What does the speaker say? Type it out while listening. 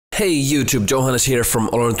Hey YouTube, Johannes here from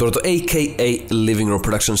OLOHUONETUOTANTO aka Living Room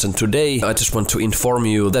Productions, and today I just want to inform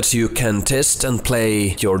you that you can test and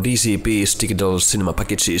play your DCP's digital cinema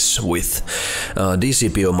packages with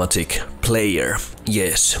DCP-o-matic Player.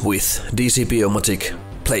 Yes, with DCP-o-matic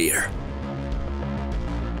Player.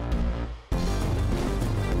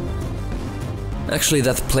 Actually,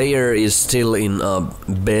 that player is still in a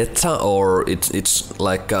beta, or it's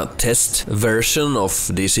like a test version of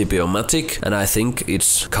DCP-o-matic, and I think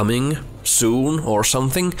it's coming soon or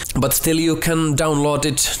something. But still, you can download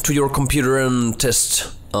it to your computer and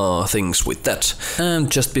test things with that. And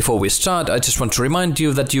just before we start, I just want to remind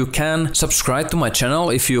you that you can subscribe to my channel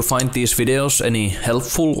if you find these videos any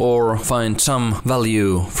helpful or find some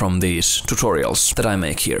value from these tutorials that I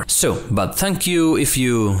make here. So, but thank you if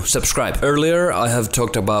you subscribe. Earlier I have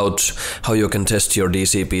talked about how you can test your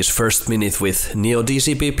DCP's first minute with Neo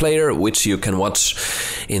DCP Player, which you can watch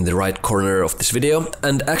in the right corner of this video.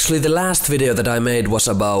 And actually the last video that I made was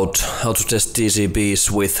about how to test DCPs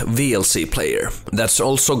with VLC Player. That's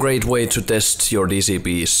also a great way to test your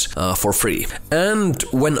DCPs for free. And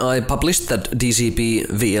when I published that DCP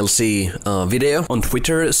VLC video on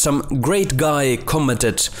Twitter, some great guy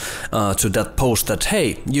commented to that post that,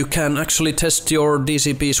 hey, you can actually test your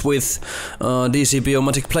DCPs with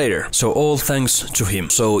DCP-o-matic Player. So all thanks to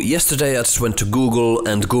him. So yesterday I just went to Google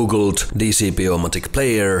and googled DCP-o-matic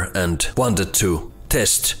Player and wanted to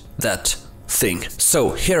test that thing. So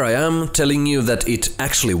here I am telling you that it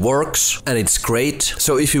actually works and it's great.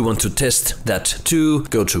 So if you want to test that too,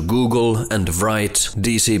 go to Google and write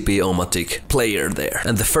DCP-o-matic Player there.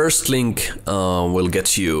 And the first link will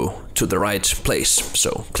get you to the right place.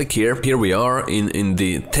 So click here. Here we are in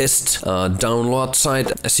the test download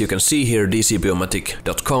site. As you can see here,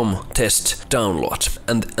 dcp-o-matic.com test download.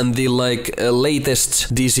 And the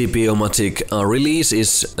latest DCP-o-matic release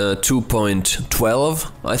is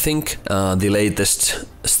 2.12, I think. The latest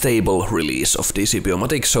stable release of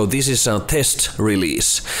DCP-o-matic. So this is a test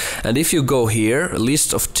release. And if you go here,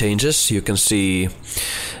 list of changes, you can see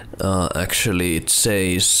actually it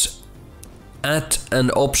says add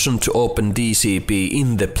an option to open DCP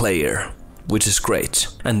in the player, which is great.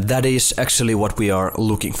 And that is actually what we are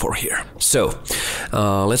looking for here. So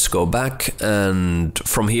let's go back, and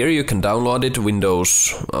from here you can download it.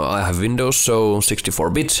 Windows, I have Windows, so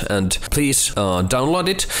 64-bit, and please download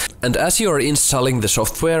it. And as you are installing the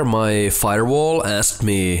software, my firewall asked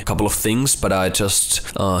me a couple of things, but I just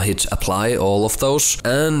hit apply all of those,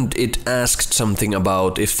 and it asked something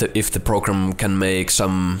about if the program can make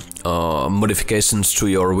some modifications to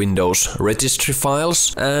your Windows registry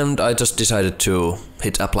files, and I just decided to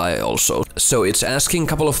hit apply also. So it's asking a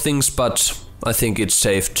couple of things, but I think it's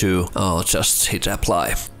safe to just hit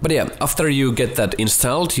apply. But yeah, after you get that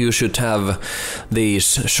installed, you should have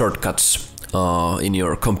these shortcuts in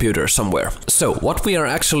your computer somewhere. So what we are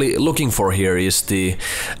actually looking for here is the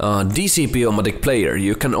DCP-o-matic Player.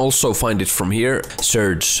 You can also find it from here.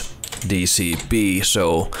 Search DCP,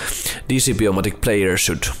 so DCP-o-matic Player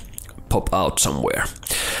should pop out somewhere.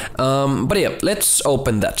 But yeah, let's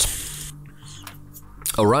open that.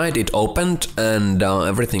 Alright, it opened and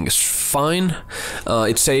everything is fine.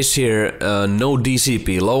 It says here no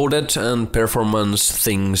DCP loaded, and performance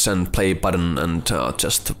things and play button, and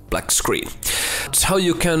just black screen. That's how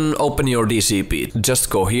you can open your DCP. Just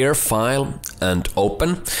go here, file, and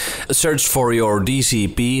open. Search for your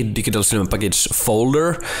DCP digital cinema package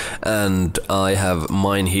folder, and I have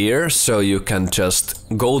mine here, so you can just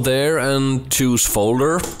go there and choose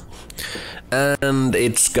folder, and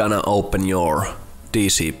it's gonna open your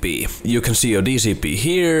DCP. You can see your DCP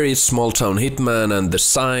here. It's Small Town Hitman, and the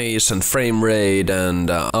size and frame rate and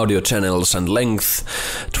audio channels and length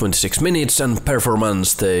 26 minutes, and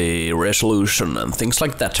performance, the resolution and things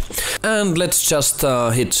like that. And let's just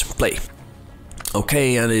hit play.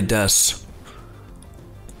 Okay, and it has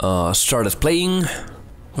started playing.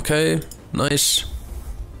 Okay, nice.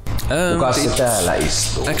 And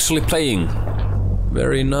it's actually playing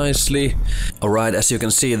very nicely. Alright, as you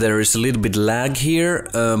can see, there is a little bit lag here,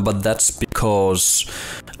 but that's because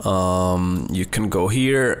you can go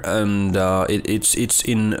here and it's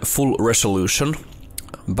in full resolution.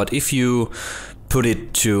 But if you put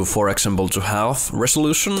it to, for example, to half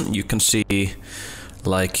resolution, you can see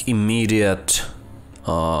like immediate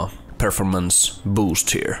performance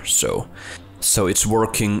boost here. So it's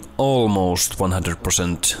working almost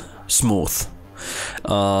 100% smooth.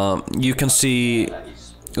 You can see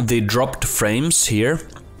the dropped frames here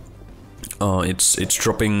it's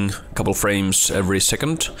dropping a couple frames every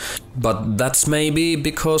second, but that's maybe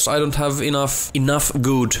because I don't have enough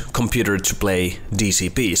good computer to play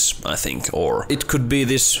DCPs, I think, or it could be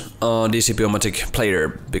this DCP-o-matic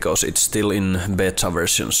Player because it's still in beta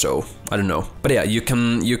version, so I don't know. But yeah, you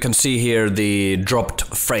can see here the dropped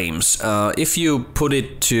frames. If you put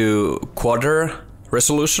it to quarter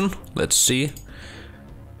resolution, let's see.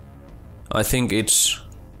 I think it's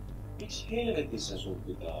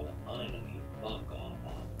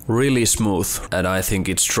really smooth, and I think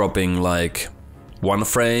it's dropping like 1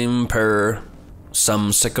 frame per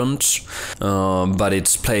some seconds, but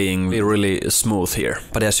it's playing really smooth here.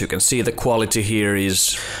 But as you can see, the quality here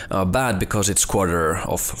is bad because it's quarter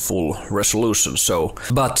of full resolution. So,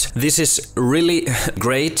 but this is really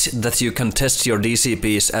great that you can test your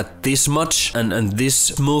DCPs at this much and this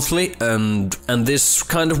smoothly and this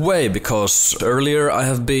kind of way, because earlier I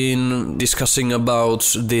have been discussing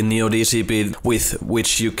about the Neo DCP with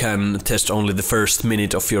which you can test only the first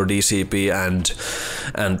minute of your DCP,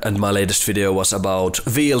 and my latest video was about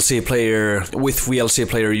VLC Player. With VLC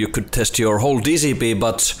Player you could test your whole DCP,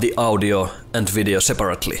 but the audio and video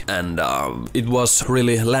separately, and it was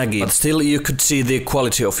really laggy, but still you could see the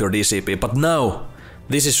quality of your DCP. But now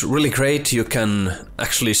this is really great. You can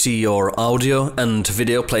actually see your audio and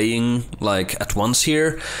video playing like at once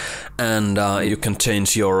here, and you can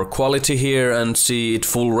change your quality here and see it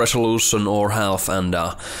full resolution or half, and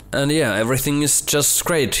yeah, everything is just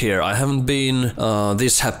great here. I haven't been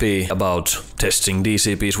this happy about testing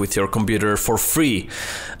DCPs with your computer for free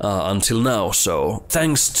until now, so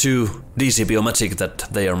thanks to DCP-o-matic that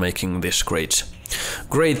they are making this great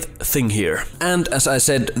thing here. And as I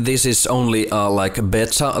said, this is only like a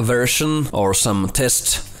beta version or some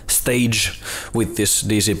test stage with this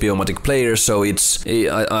DCP-o-matic Player, so it's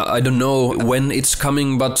I don't know when it's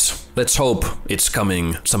coming, but let's hope it's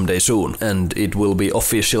coming someday soon, and it will be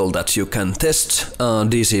official that you can test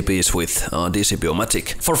DCPs with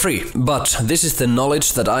DCP-o-matic for free. But this is the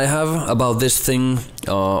knowledge that I have about this thing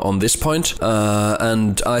on this point,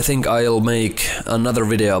 and I think I'll make another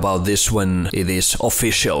video about this when it is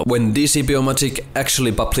official, when DCP-o-matic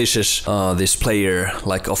actually publishes this player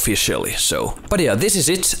like officially. So, but yeah, this is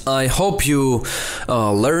it. I hope you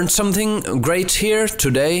learned something great here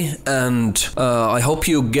today, and I hope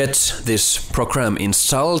you get this program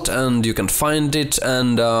installed and you can find it,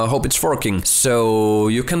 and hope it's working so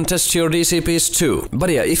you can test your DCPs too. But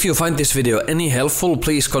yeah, if you find this video any helpful,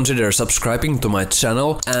 please consider subscribing to my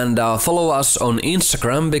channel and follow us on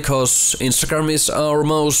Instagram, because Instagram is our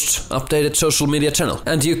most updated social media channel.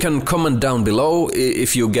 And you can comment down below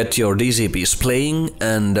if you get your DCPs playing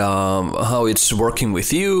and how it's working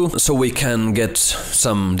with you, so we can get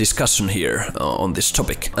some discussion here on this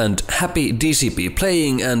topic. And happy DCP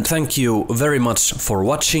playing, and thank you very much for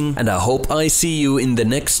watching, and I hope I see you in the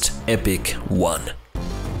next epic one.